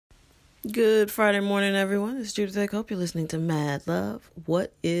Good Friday morning, everyone. It's Judith. I hope you're listening to Mad Love.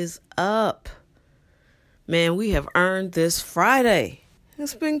 What is up? Man, we have earned this Friday.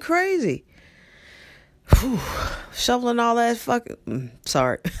 It's been crazy. Whew. Shoveling all that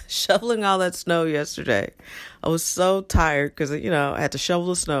shoveling all that snow yesterday. I was so tired because, I had to shovel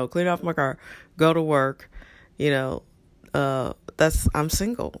the snow, clean off my car, go to work. I'm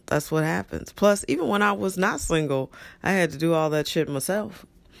single. That's what happens. Plus, even when I was not single, I had to do all that shit myself.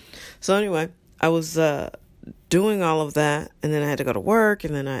 So anyway, I was doing all of that, and then I had to go to work,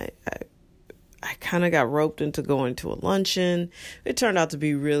 and then I kind of got roped into going to a luncheon. It turned out to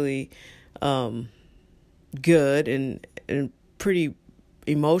be really good and pretty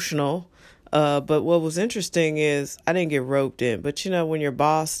emotional. But what was interesting is I didn't get roped in. But, when your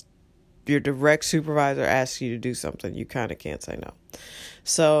boss, your direct supervisor asks you to do something, you kind of can't say no.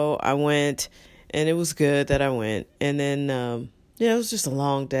 So I went, and it was good that I went. And then... it was just a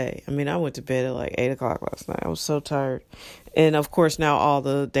long day. I mean, I went to bed at like 8 o'clock last night. I was so tired. And of course, now all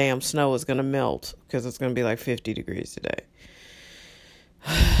the damn snow is going to melt because it's going to be like 50 degrees today.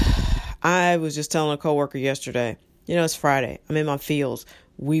 I was just telling a coworker yesterday, it's Friday. I'm in my feels.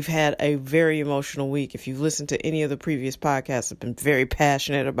 We've had a very emotional week. If you've listened to any of the previous podcasts, I've been very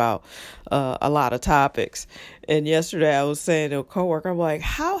passionate about a lot of topics. And yesterday I was saying to a coworker, I'm like,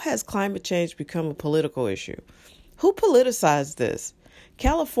 how has climate change become a political issue? Who politicized this?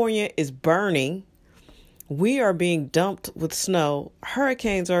 California is burning. We are being dumped with snow.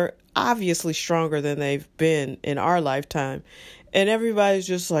 Hurricanes are obviously stronger than they've been in our lifetime. And everybody's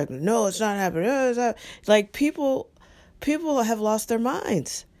just like, no, it's not happening. No, it's not. Like people have lost their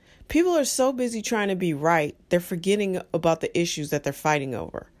minds. People are so busy trying to be right, they're forgetting about the issues that they're fighting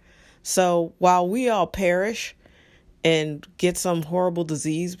over. So while we all perish and get some horrible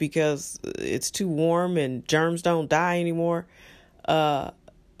disease because it's too warm and germs don't die anymore,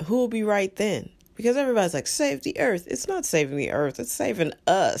 who will be right then? Because everybody's like, save the earth. It's not saving the earth. It's saving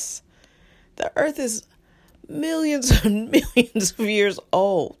us. The earth is millions and millions of years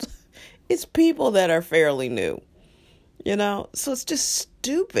old. It's people that are fairly new, So it's just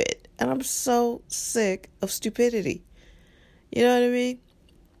stupid. And I'm so sick of stupidity. You know what I mean?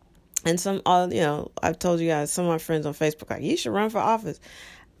 And I've told you guys, some of my friends on Facebook, like, you should run for office.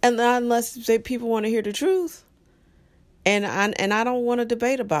 And unless people want to hear the truth. And I don't want to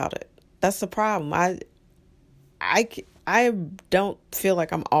debate about it. That's the problem. I don't feel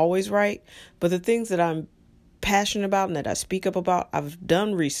like I'm always right. But the things that I'm passionate about and that I speak up about, I've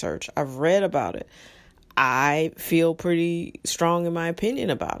done research. I've read about it. I feel pretty strong in my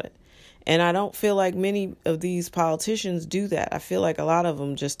opinion about it. And I don't feel like many of these politicians do that. I feel like a lot of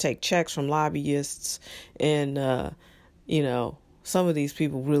them just take checks from lobbyists. And, some of these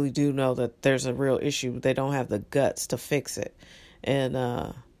people really do know that there's a real issue. But they don't have the guts to fix it. And,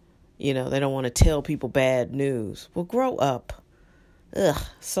 they don't want to tell people bad news. Well, grow up. Ugh,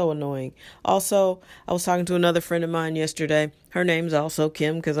 so annoying. Also, I was talking to another friend of mine yesterday. Her name's also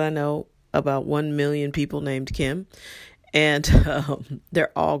Kim because I know about 1 million people named Kim. And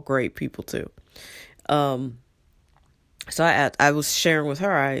they're all great people, too. So I was sharing with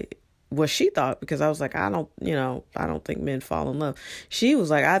her what she thought, because I was like, I don't think men fall in love. She was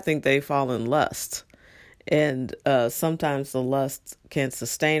like, I think they fall in lust. And sometimes the lust can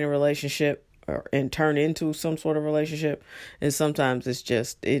sustain a relationship and turn into some sort of relationship. And sometimes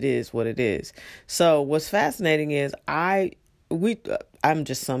it is what it is. So what's fascinating is I'm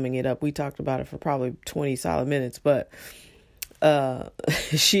just summing it up. We talked about it for probably 20 solid minutes, but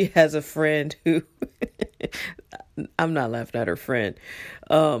she has a friend who I'm not laughing at her friend.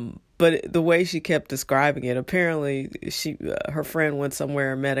 But the way she kept describing it, apparently her friend went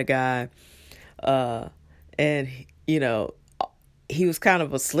somewhere and met a guy, and he was kind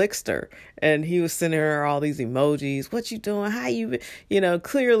of a slickster, and he was sending her all these emojis. What you doing? How you,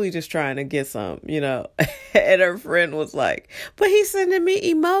 clearly just trying to get some, and her friend was like, but he's sending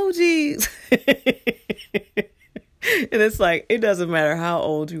me emojis. And it's like, it doesn't matter how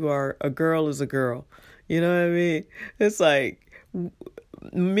old you are. A girl is a girl. You know what I mean? It's like,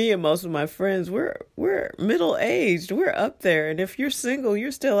 me and most of my friends, we're middle-aged. We're up there. And if you're single,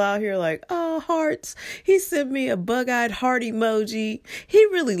 you're still out here like, oh, hearts. He sent me a bug-eyed heart emoji. He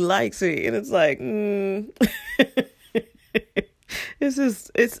really likes me. And it's like,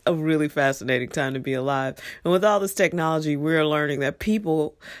 it's a really fascinating time to be alive. And with all this technology, we're learning that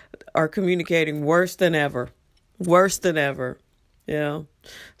people are communicating worse than ever.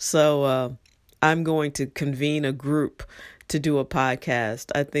 So I'm going to convene a group to do a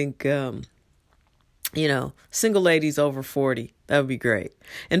podcast. I think, single ladies over 40, that would be great.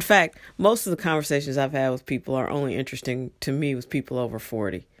 In fact, most of the conversations I've had with people are only interesting to me with people over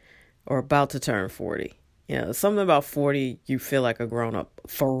 40. or about to turn 40. Something about 40, you feel like a grown up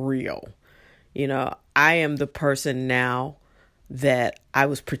for real. I am the person now that I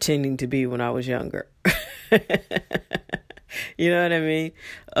was pretending to be when I was younger. You know what I mean?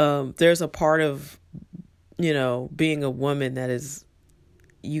 There's a part of, being a woman that is,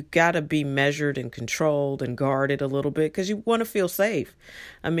 you got to be measured and controlled and guarded a little bit because you want to feel safe.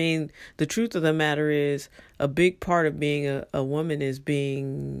 I mean, the truth of the matter is a big part of being a woman is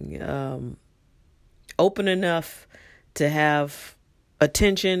being open enough to have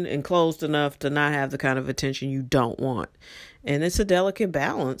attention and closed enough to not have the kind of attention you don't want. And it's a delicate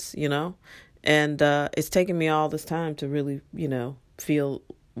balance, and it's taken me all this time to really, feel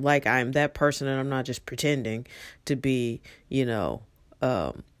like I'm that person and I'm not just pretending to be, when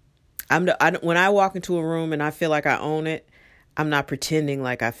I walk into a room and I feel like I own it, I'm not pretending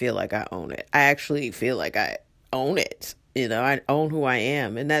like I feel like I own it. I actually feel like I own it. I own who I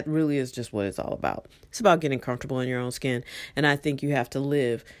am. And that really is just what it's all about. It's about getting comfortable in your own skin. And I think you have to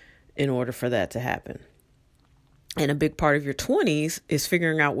live in order for that to happen. And a big part of your 20s is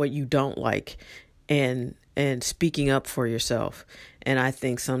figuring out what you don't like and speaking up for yourself. And I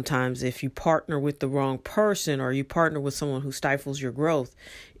think sometimes if you partner with the wrong person or you partner with someone who stifles your growth,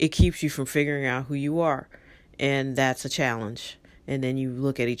 it keeps you from figuring out who you are. And that's a challenge. And then you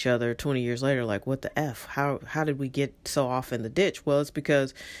look at each other 20 years later like, what the F? How did we get so off in the ditch? Well, it's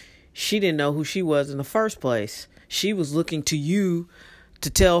because she didn't know who she was in the first place. She was looking to you to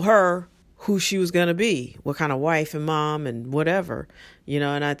tell her who she was going to be, what kind of wife and mom and whatever,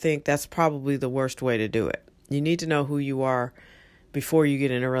 and I think that's probably the worst way to do it. You need to know who you are before you get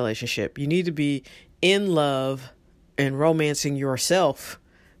in a relationship. You need to be in love and romancing yourself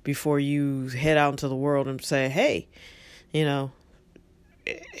before you head out into the world and say, hey,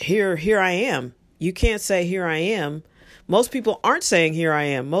 here I am. You can't say here I am. Most people aren't saying here I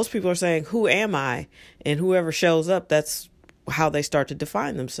am. Most people are saying, who am I? And whoever shows up, that's how they start to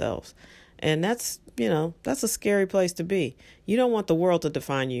define themselves. And that's a scary place to be. You don't want the world to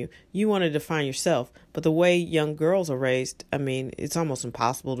define you. You want to define yourself. But the way young girls are raised, I mean, it's almost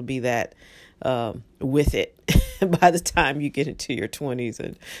impossible to be that with it by the time you get into your 20s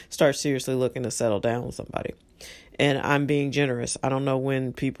and start seriously looking to settle down with somebody. And I'm being generous. I don't know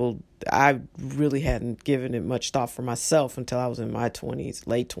when I really hadn't given it much thought for myself until I was in my 20s,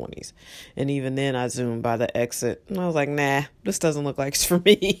 late 20s. And even then I zoomed by the exit and I was like, nah, this doesn't look like it's for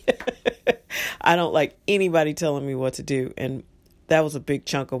me. I don't like anybody telling me what to do. And that was a big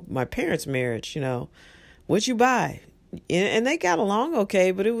chunk of my parents' marriage. What'd you buy? And they got along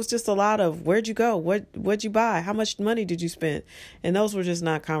okay, but it was just a lot of, where'd you go? What'd you buy? How much money did you spend? And those were just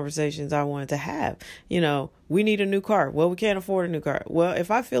not conversations I wanted to have. We need a new car. Well, we can't afford a new car. Well,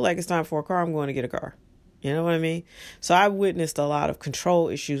 if I feel like it's time for a car, I'm going to get a car. You know what I mean? So I witnessed a lot of control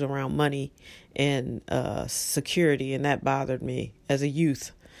issues around money and security, and that bothered me as a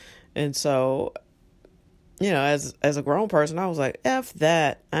youth. And so, as a grown person, I was like, F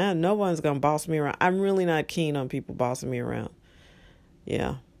that. No one's going to boss me around. I'm really not keen on people bossing me around.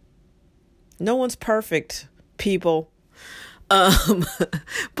 Yeah. No one's perfect, people.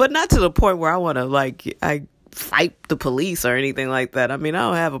 But not to the point where I want to I fight the police or anything like that. I mean, I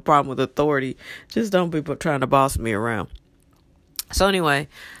don't have a problem with authority. Just don't be trying to boss me around. So anyway,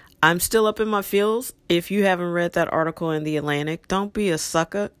 I'm still up in my feels. If you haven't read that article in The Atlantic, don't be a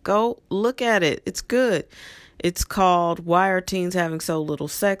sucker. Go look at it. It's good. It's called Why Are Teens Having So Little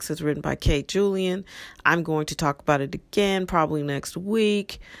Sex? It's written by Kate Julian. I'm going to talk about it again probably next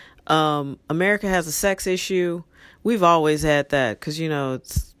week. America has a sex issue. We've always had that because,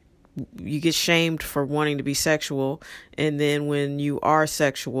 you get shamed for wanting to be sexual. And then when you are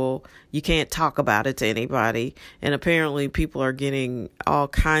sexual, you can't talk about it to anybody. And apparently people are getting all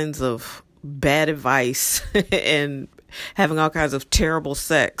kinds of bad advice and having all kinds of terrible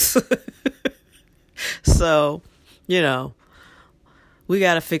sex. So, we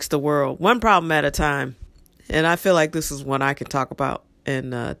got to fix the world one problem at a time. And I feel like this is one I can talk about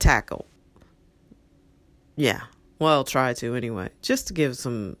and tackle. Yeah. Well, try to anyway, just to give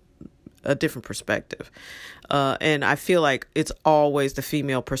a different perspective. And I feel like it's always the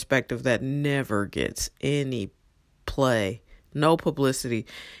female perspective that never gets any play, no publicity.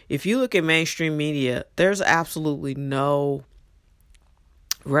 If you look at mainstream media, there's absolutely no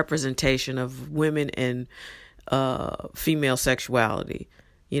representation of women and female sexuality.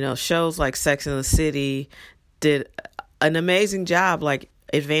 Shows like Sex and the City did an amazing job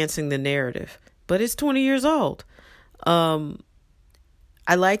advancing the narrative, but it's 20 years old.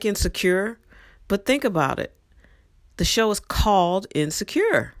 I like Insecure, but think about it. The show is called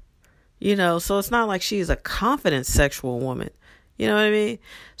Insecure, so it's not like she is a confident sexual woman. You know what I mean?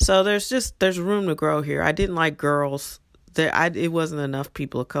 So there's room to grow here. I didn't like Girls. It wasn't enough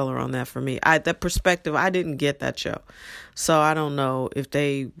people of color on that for me. That perspective, I didn't get that show. So I don't know if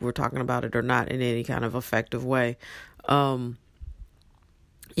they were talking about it or not in any kind of effective way. Yeah,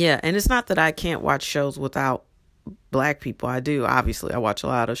 and it's not that I can't watch shows without black people. I do. Obviously, I watch a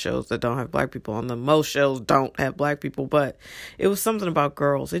lot of shows that don't have black people on them. Most shows don't have black people, but it was something about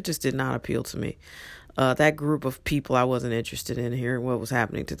Girls. It just did not appeal to me. That group of people, I wasn't interested in hearing what was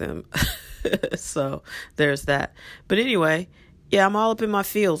happening to them. So there's that. But anyway, yeah, I'm all up in my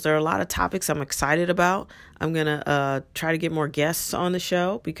feels. There are a lot of topics I'm excited about. I'm going to try to get more guests on the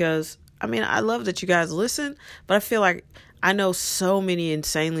show because, I mean, I love that you guys listen, but I feel like I know so many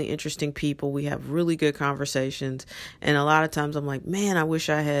insanely interesting people. We have really good conversations. And a lot of times I'm like, man, I wish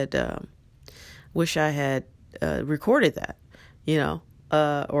I had recorded that,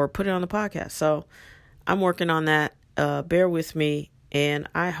 or put it on the podcast. So I'm working on that. Bear with me. And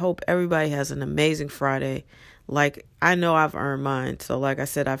I hope everybody has an amazing Friday. Like, I know I've earned mine. So like I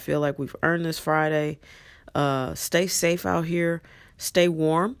said, I feel like we've earned this Friday. Stay safe out here. Stay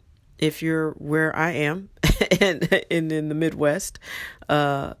warm if you're where I am and in the Midwest.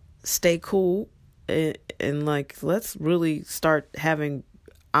 Stay cool. And like, let's really start having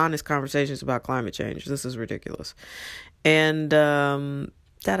honest conversations about climate change. This is ridiculous. And I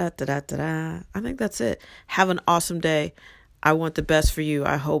think that's it. Have an awesome day. I want the best for you.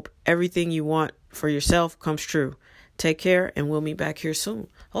 I hope everything you want for yourself comes true. Take care, and we'll meet back here soon.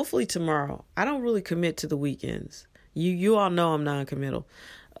 Hopefully tomorrow. I don't really commit to the weekends. You all know I'm non-committal.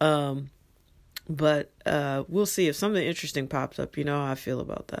 But we'll see if something interesting pops up. You know how I feel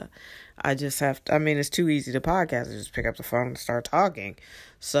about that. I just have to, it's too easy to podcast. I just pick up the phone and start talking.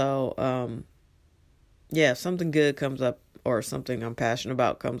 So, if something good comes up or something I'm passionate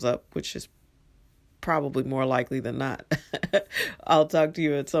about comes up, which is probably more likely than not, I'll talk to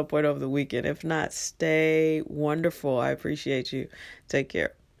you at some point over the weekend. If not, stay wonderful. I appreciate you. Take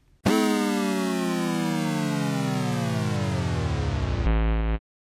care.